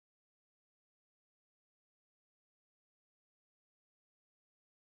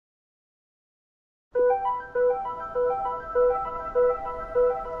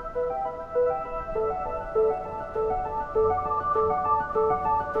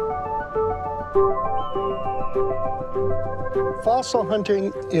Fossil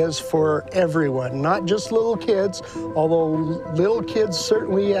hunting is for everyone, not just little kids, although little kids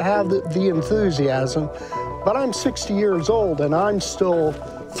certainly have the enthusiasm. But I'm 60 years old and I'm still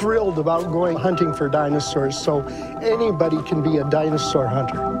thrilled about going hunting for dinosaurs, so anybody can be a dinosaur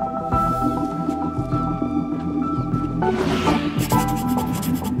hunter.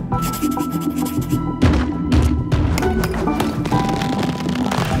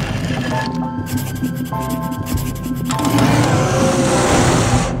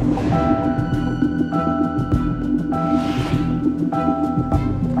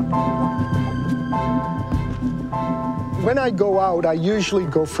 When I go out, I usually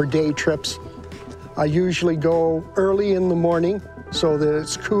go for day trips. I usually go early in the morning so that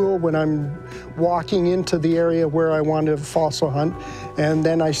it's cool when I'm walking into the area where I want to fossil hunt. And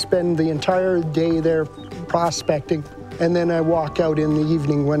then I spend the entire day there prospecting. And then I walk out in the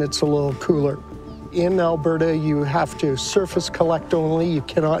evening when it's a little cooler. In Alberta, you have to surface collect only. You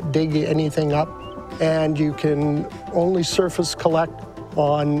cannot dig anything up. And you can only surface collect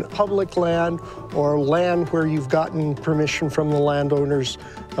on public land or land where you've gotten permission from the landowners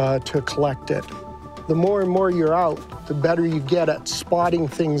to collect it. The more and more you're out, the better you get at spotting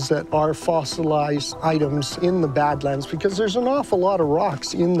things that are fossilized items in the Badlands, because there's an awful lot of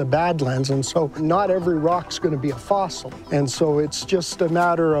rocks in the Badlands, and so not every rock's going to be a fossil. And so it's just a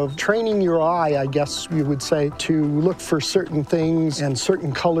matter of training your eye, I guess you would say, to look for certain things and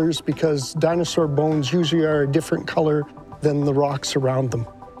certain colors, because dinosaur bones usually are a different color than the rocks around them.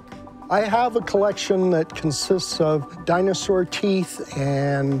 I have a collection that consists of dinosaur teeth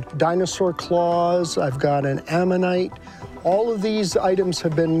and dinosaur claws. I've got an ammonite. All of these items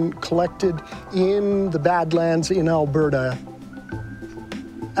have been collected in the Badlands in Alberta.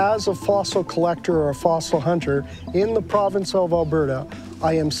 As a fossil collector or a fossil hunter in the province of Alberta,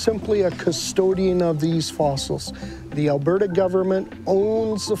 I am simply a custodian of these fossils. The Alberta government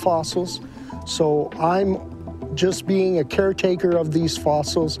owns the fossils, so I'm just being a caretaker of these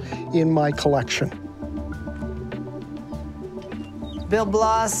fossils in my collection. Bill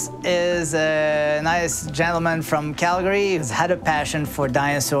Bloss is a nice gentleman from Calgary who's had a passion for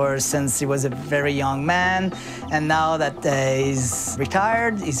dinosaurs since he was a very young man. And now that he's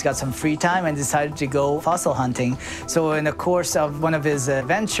retired, he's got some free time and decided to go fossil hunting. So in the course of one of his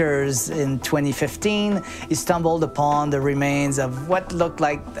ventures in 2015, he stumbled upon the remains of what looked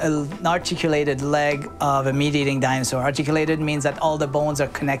like an articulated leg of a meat-eating dinosaur. Articulated means that all the bones are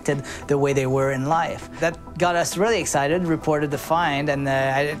connected the way they were in life. That got us really excited, reported the find, and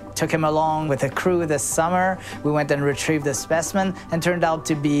I took him along with a crew this summer. We went and retrieved the specimen, and turned out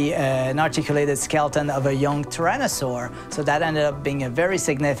to be an articulated skeleton of a young tyrannosaur. So that ended up being a very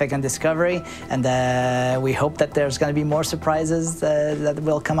significant discovery, and we hope that there's going to be more surprises that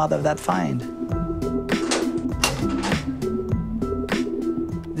will come out of that find.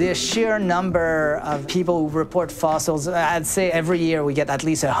 The sheer number of people who report fossils, I'd say every year we get at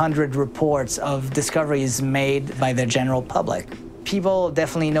least 100 reports of discoveries made by the general public. People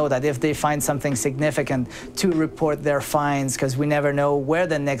definitely know that if they find something significant, to report their finds, because we never know where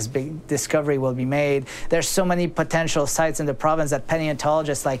the next big discovery will be made. There's so many potential sites in the province that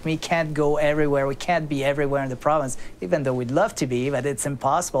paleontologists like me can't go everywhere. We can't be everywhere in the province, even though we'd love to be, but it's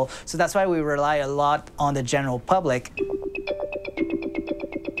impossible. So that's why we rely a lot on the general public.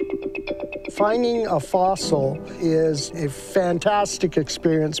 Finding a fossil is a fantastic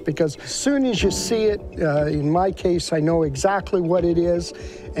experience, because as soon as you see it, in my case, I know exactly what it is,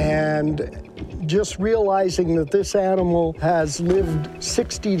 and just realizing that this animal has lived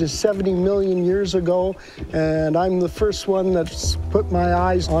 60 to 70 million years ago, and I'm the first one that's put my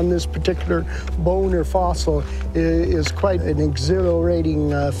eyes on this particular bone or fossil is quite an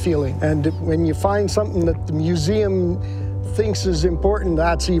exhilarating feeling. And when you find something that the museum thinks is important,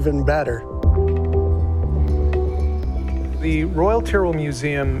 that's even better. The Royal Tyrrell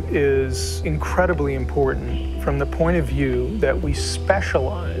Museum is incredibly important from the point of view that we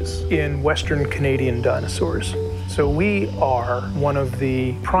specialize in Western Canadian dinosaurs. So we are one of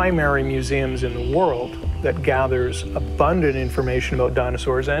the primary museums in the world that gathers abundant information about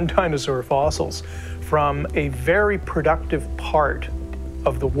dinosaurs and dinosaur fossils from a very productive part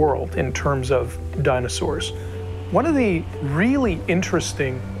of the world in terms of dinosaurs. One of the really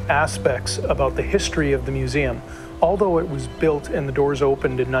interesting aspects about the history of the museum, although it was built and the doors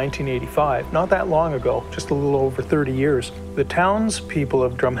opened in 1985, not that long ago, just a little over 30 years, the townspeople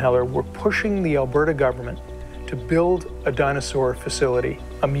of Drumheller were pushing the Alberta government to build a dinosaur facility,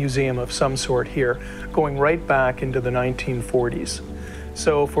 a museum of some sort here, going right back into the 1940s.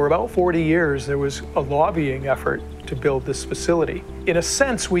 So for about 40 years, there was a lobbying effort to build this facility. In a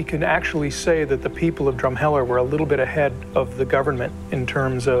sense, we can actually say that the people of Drumheller were a little bit ahead of the government in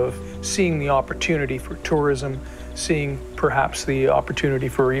terms of seeing the opportunity for tourism, seeing perhaps the opportunity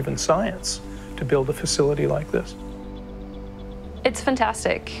for even science to build a facility like this. It's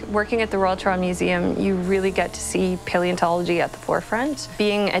fantastic. Working at the Royal Tyrrell Museum, you really get to see paleontology at the forefront.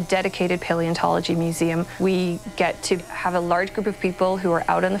 Being a dedicated paleontology museum, we get to have a large group of people who are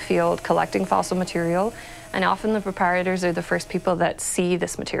out in the field collecting fossil material, and often the proprietors are the first people that see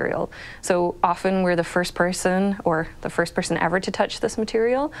this material. So often we're the first person or the first person ever to touch this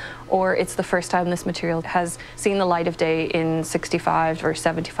material, or it's the first time this material has seen the light of day in 65 or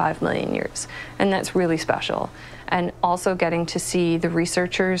 75 million years. And that's really special. And also getting to see the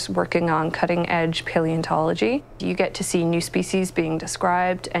researchers working on cutting-edge paleontology. You get to see new species being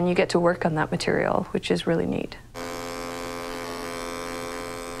described, and you get to work on that material, which is really neat.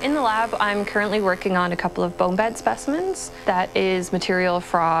 In the lab, I'm currently working on a couple of bone bed specimens. That is material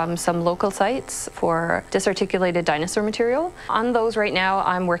from some local sites for disarticulated dinosaur material. On those right now,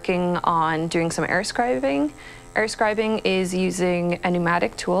 I'm working on doing some air scribing. Air scribing is using a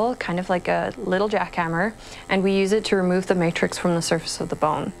pneumatic tool, kind of like a little jackhammer, and we use it to remove the matrix from the surface of the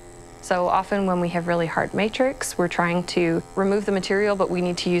bone. So often when we have really hard matrix, we're trying to remove the material, but we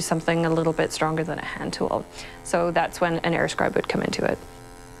need to use something a little bit stronger than a hand tool. So that's when an air scribe would come into it.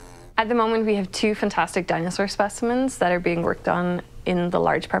 At the moment, we have two fantastic dinosaur specimens that are being worked on in the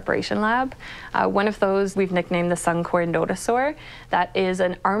large preparation lab. One of those we've nicknamed the Suncornodosaur. That is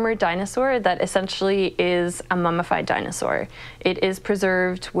an armored dinosaur that essentially is a mummified dinosaur. It is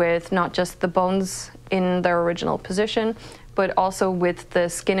preserved with not just the bones in their original position, but also with the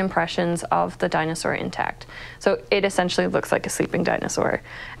skin impressions of the dinosaur intact. So it essentially looks like a sleeping dinosaur.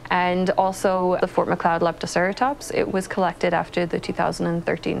 And also the Fort Macleod Leptoceratops, it was collected after the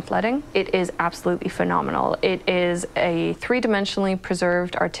 2013 flooding. It is absolutely phenomenal. It is a three-dimensionally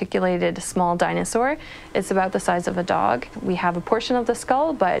preserved, articulated small dinosaur. It's about the size of a dog. We have a portion of the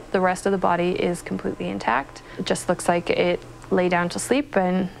skull, but the rest of the body is completely intact. It just looks like it lay down to sleep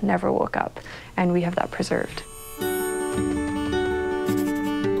and never woke up. And we have that preserved.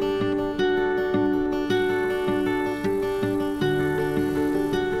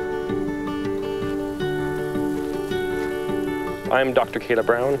 I'm Dr. Kayla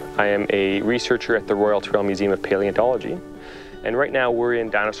Brown. I am a researcher at the Royal Tyrrell Museum of Paleontology. And right now we're in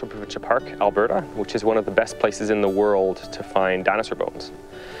Dinosaur Provincial Park, Alberta, which is one of the best places in the world to find dinosaur bones.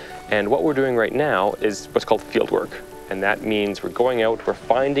 And what we're doing right now is what's called field work. And that means we're going out, we're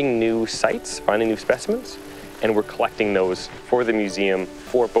finding new sites, finding new specimens, and we're collecting those for the museum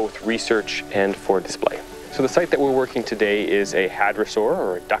for both research and for display. So the site that we're working today is a hadrosaur,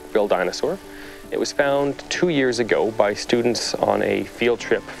 or a duck-billed dinosaur. It was found 2 years ago by students on a field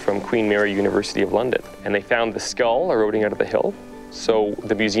trip from Queen Mary University of London. And they found the skull eroding out of the hill. So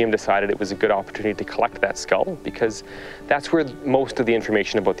the museum decided it was a good opportunity to collect that skull because that's where most of the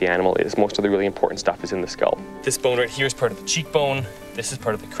information about the animal is. Most of the really important stuff is in the skull. This bone right here is part of the cheekbone. This is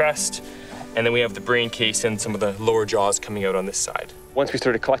part of the crest. And then we have the brain case and some of the lower jaws coming out on this side. Once we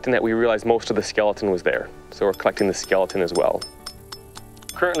started collecting that, we realized most of the skeleton was there. So we're collecting the skeleton as well.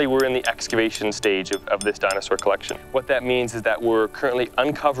 Currently, we're in the excavation stage of this dinosaur collection. What that means is that we're currently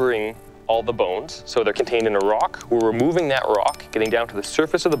uncovering all the bones. So they're contained in a rock. We're removing that rock, getting down to the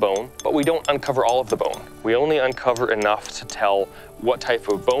surface of the bone, but we don't uncover all of the bone. We only uncover enough to tell what type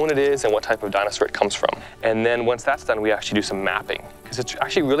of bone it is and what type of dinosaur it comes from. And then once that's done, we actually do some mapping. Because it's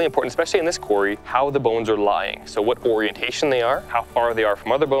actually really important, especially in this quarry, how the bones are lying. So what orientation they are, how far they are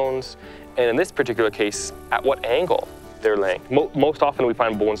from other bones, and in this particular case, at what angle they're laying. Most often we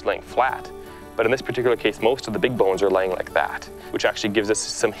find bones laying flat, but in this particular case, most of the big bones are laying like that, which actually gives us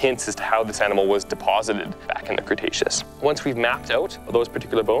some hints as to how this animal was deposited back in the Cretaceous. Once we've mapped out those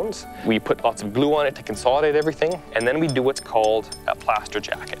particular bones, we put lots of glue on it to consolidate everything, and then we do what's called a plaster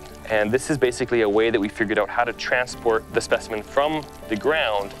jacket. And this is basically a way that we figured out how to transport the specimen from the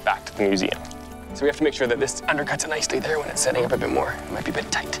ground back to the museum. So we have to make sure that this undercuts it nicely there when it's setting up a bit more. It might be a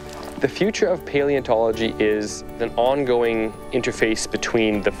bit tight. The future of paleontology is an ongoing interface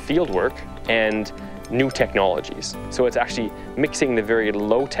between the fieldwork and new technologies. So it's actually mixing the very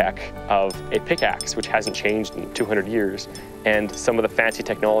low tech of a pickaxe, which hasn't changed in 200 years, and some of the fancy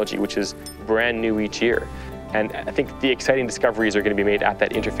technology, which is brand new each year. And I think the exciting discoveries are going to be made at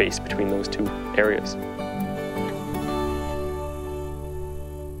that interface between those two areas.